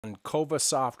On Cova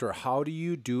Software, how do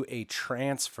you do a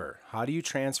transfer? How do you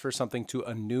transfer something to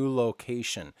a new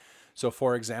location? So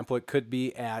for example, it could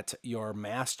be at your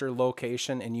master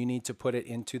location and you need to put it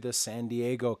into the San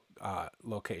Diego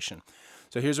location.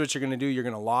 So here's what you're going to do. You're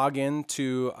going to log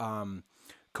into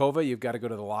Cova. You've got to go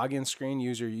to the login screen,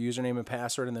 use your username and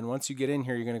password, and then once you get in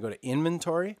here, you're going to go to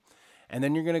inventory, and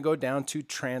then you're going to go down to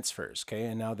transfers. Okay,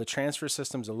 and now the transfer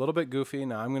system's a little bit goofy.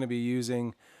 Now I'm going to be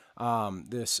using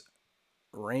this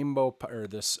rainbow or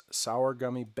this sour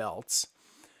gummy belts.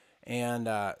 And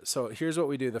so here's what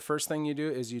we do. The first thing you do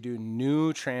is you do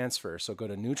new transfer. So go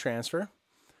to new transfer,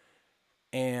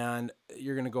 and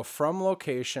you're going to go from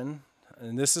location.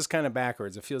 And this is kind of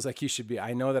backwards. It feels like you should be.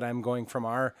 I know that I'm going from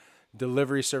our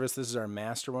delivery service. This is our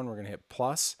master one. We're going to hit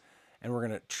plus, and we're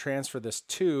going to transfer this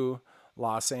to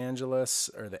Los Angeles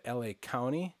or the LA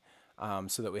County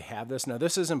so that we have this. Now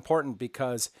this is important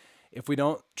because if we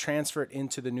don't transfer it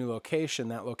into the new location,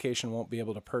 that location won't be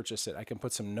able to purchase it. I can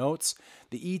put some notes.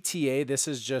 The ETA, this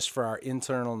is just for our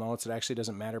internal notes. It actually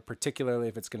doesn't matter, particularly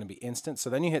if it's going to be instant. So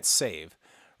then you hit save,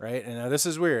 right? And now this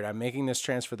is weird. I'm making this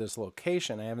transfer this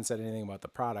location. I haven't said anything about the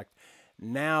product.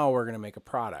 Now we're going to make a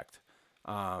product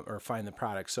or find the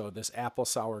product. So this apple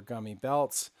sour gummy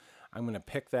belts, I'm going to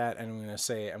pick that and I'm going to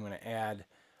say I'm going to add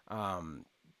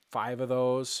 5 of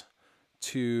those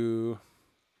to...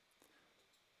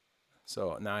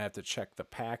 So now I have to check the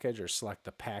package or select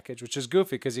the package, which is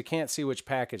goofy because you can't see which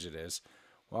package it is.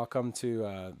 Welcome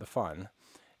to the fun.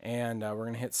 And we're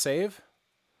going to hit save.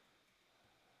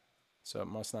 So it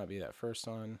must not be that first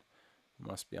one. It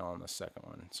must be all in the second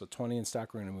one. So 20 in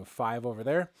stock, we're going to move 5 over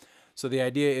there. So the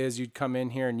idea is you'd come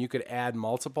in here and you could add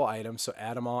multiple items. So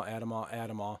add them all, add them all, add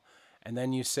them all. And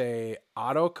then you say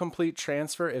autocomplete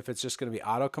transfer if it's just going to be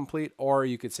autocomplete, or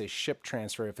you could say ship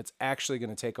transfer if it's actually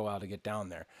going to take a while to get down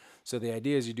there. So the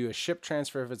idea is you do a ship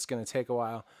transfer if it's going to take a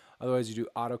while. Otherwise, you do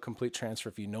autocomplete transfer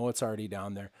if you know it's already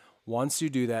down there. Once you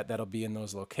do that, that'll be in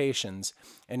those locations.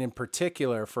 And in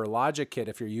particular, for LogicKit,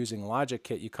 if you're using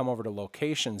LogicKit, you come over to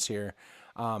locations here.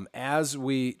 As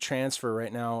we transfer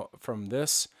right now from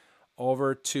this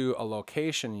over to a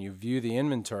location, you view the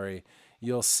inventory,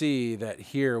 you'll see that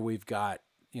here we've got,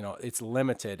 it's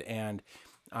limited. And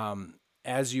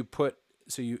as you put,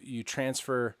 so you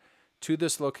transfer to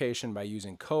this location by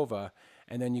using Cova,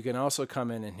 and then you can also come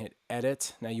in and hit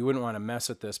edit. Now you wouldn't want to mess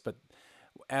with this, but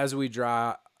as we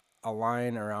draw a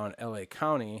line around LA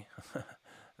County,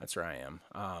 that's where I am.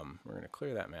 We're going to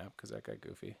clear that map because that got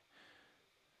goofy.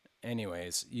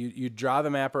 Anyways, you draw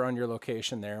the map around your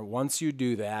location there. Once you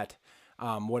do that,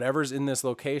 whatever's in this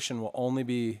location will only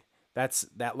be,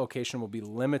 that location will be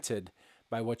limited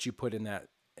by what you put in that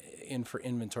for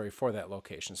inventory for that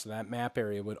location. So that map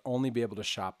area would only be able to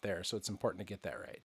shop there. So it's important to get that right.